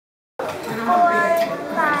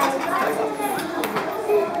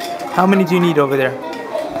How many do you need over there? 7.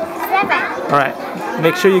 Alright.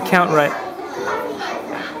 Make sure you count right.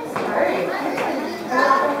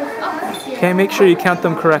 Okay, make sure you count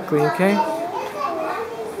them correctly, okay?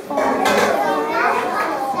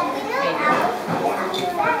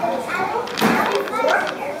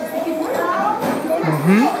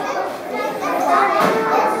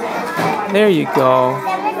 There you go.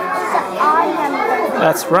 7 is an odd number.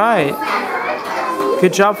 That's right.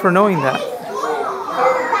 Good job for knowing that.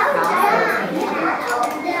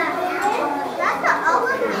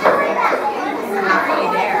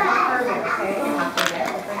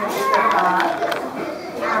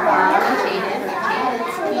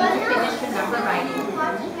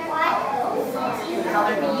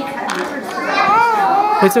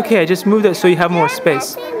 It's okay, I just moved it so you have more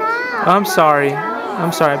space. I'm sorry,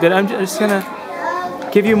 but I'm just gonna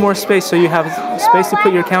give you more space so you have space to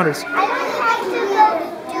put your counters. I don't have to go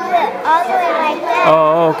do it all the way like that.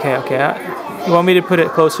 Oh, okay. You want me to put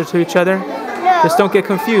it closer to each other? No. Just don't get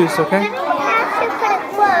confused, okay? You don't have to put it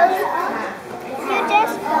close. You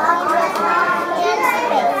just need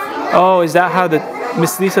space. Oh, is that how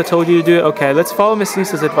Miss Lisa told you to do it? Okay, let's follow Miss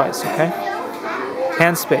Lisa's advice, okay?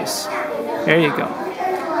 Hand space. There you go.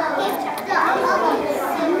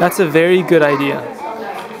 That's a very good idea.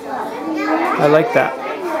 I like that.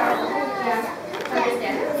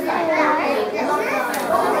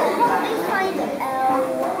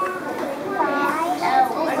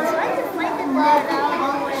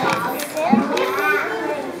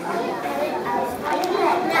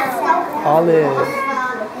 Olive.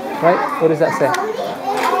 Right? What does that say?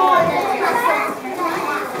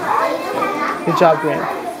 Good job,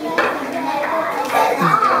 Grant.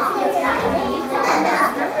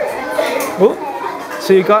 Oh,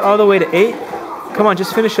 so you got all the way to 8? Come on,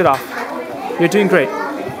 just finish it off. You're doing great.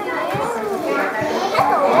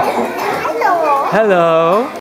 Hello. Hello.